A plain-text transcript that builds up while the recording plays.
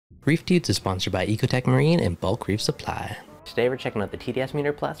ReefDudes is sponsored by Ecotech Marine and Bulk Reef Supply. Today we're checking out the TDS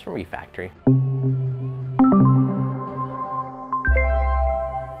Meter Plus from ReefFactory.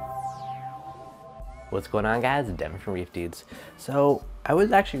 What's going on, guys? Devin from ReefDudes. So I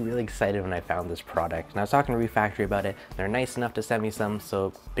was actually really excited when I found this product, and I was talking to ReefFactory about it. They're nice enough to send me some,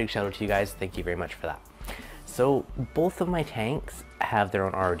 so big shout out to you guys. Thank you very much for that. So both of my tanks have their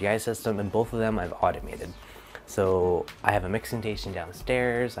own RODI system, and both of them I've automated. So I have a mixing station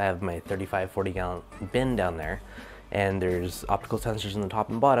downstairs, I have my 35-40 gallon bin down there, and there's optical sensors in the top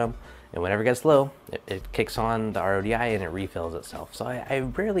and bottom, and whenever it gets low, it kicks on the RODI and it refills itself. So I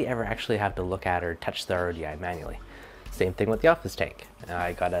rarely ever actually have to look at or touch the RODI manually. Same thing with the office tank.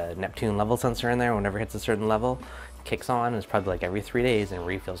 I got a Neptune level sensor in there. Whenever it hits a certain level, it kicks on, and it's probably like every 3 days, and it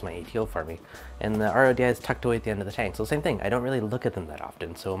refills my ATO for me. And the RODI is tucked away at the end of the tank. So same thing, I don't really look at them that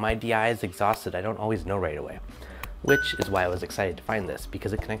often. So when my DI is exhausted, I don't always know right away. Which is why I was excited to find this,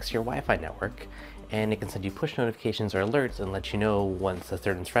 because it connects to your Wi-Fi network, and it can send you push notifications or alerts and let you know once a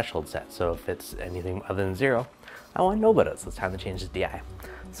certain threshold set. So if it's anything other than 0, I want to know about it, so it's time to change the DI.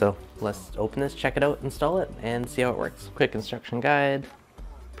 So let's open this, check it out, install it, and see how it works. Quick instruction guide,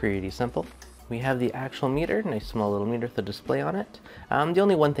 pretty simple. We have the actual meter, nice small little meter with a display on it. The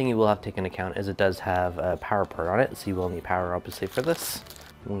only one thing you will have to take into account is it does have a power port on it, so you will need power obviously for this.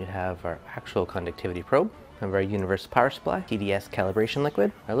 We have our actual conductivity probe, of our universal power supply, TDS calibration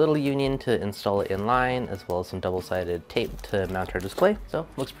liquid, our little union to install it in line, as well as some double-sided tape to mount our display. So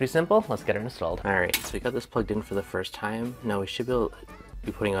looks pretty simple. Let's get it installed. All right, so we got this plugged in for the first time. Now we should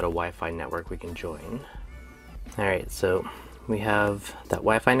be putting out a Wi-Fi network we can join. All right, so we have that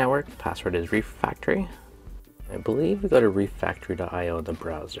Wi-Fi network. The password is ReefFactory. I believe we go to reeffactory.io in the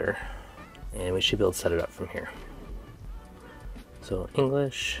browser, and we should be able to set it up from here. So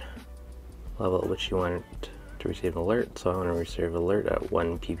English, level at which you want to receive an alert. So I want to receive alert at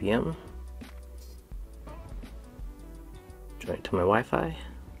 1 ppm. Join it to my Wi-Fi.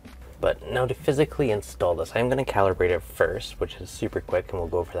 But now to physically install this, I'm going to calibrate it first, which is super quick, and we'll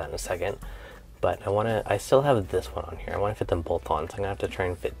go over that in a second. But I still have this one on here. I want to fit them both on, so I'm going to have to try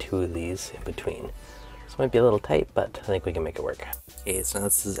and fit 2 of these in between. This might be a little tight, but I think we can make it work. Okay, so now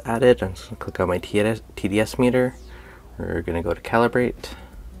this is added. I'm just going to click on my TDS meter. We're going to go to calibrate.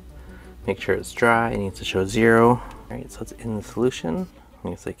 Make sure it's dry, it needs to show 0. All right, so it's in the solution. I'm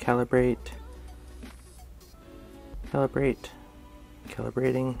going to say calibrate, calibrate,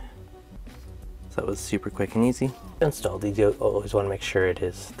 calibrating. So that was super quick and easy. Installed, you always want to make sure it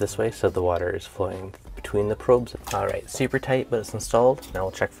is this way so the water is flowing between the probes. All right, super tight, but it's installed. Now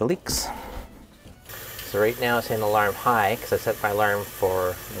we'll check for leaks. So right now it's saying alarm high because I set my alarm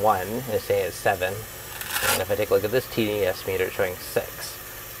for 1 and it's saying it's 7. And if I take a look at this TDS meter, it's showing 6.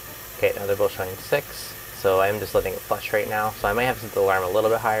 Okay, now they're both showing 6, so I'm just letting it flush right now. So I might have to set the alarm a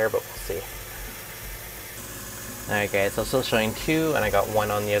little bit higher, but we'll see. Alright guys, so I'm still showing 2, and I got 1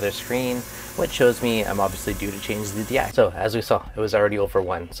 on the other screen, which shows me I'm obviously due to change the DI. So as we saw, it was already over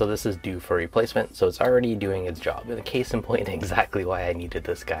 1, so this is due for replacement, so it's already doing its job. The case in point, exactly why I needed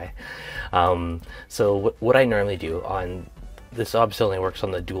this guy. So what I normally do on this obviously only works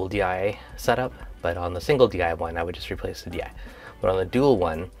on the dual DI setup, but on the single DI one, I would just replace the DI. But on the dual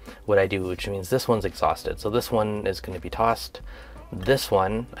one, what I do, which means this one's exhausted, so this one is going to be tossed. This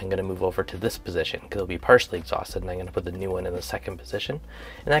one, I'm going to move over to this position because it'll be partially exhausted, and I'm going to put the new one in the second position.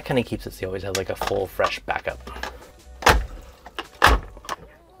 And that kind of keeps it so you always have like a full, fresh backup.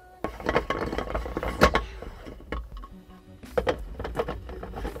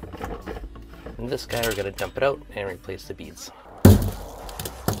 And this guy, we're going to dump it out and replace the beads.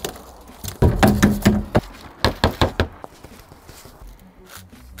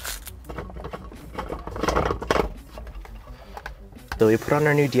 So we put on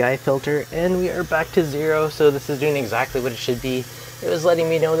our new DI filter and we are back to 0, so this is doing exactly what it should be. It was letting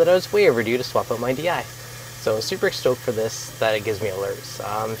me know that I was way overdue to swap out my DI. So super stoked for this, that it gives me alerts.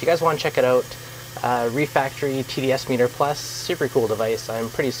 If you guys want to check it out, ReefFactory TDS Meter Plus, super cool device. I'm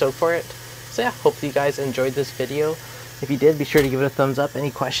pretty stoked for it. So yeah, hopefully you guys enjoyed this video. If you did, be sure to give it a thumbs up. Any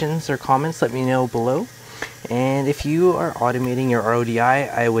questions or comments, let me know below. And if you are automating your RODI,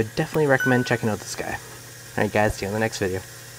 I would definitely recommend checking out this guy. Alright guys, see you on the next video.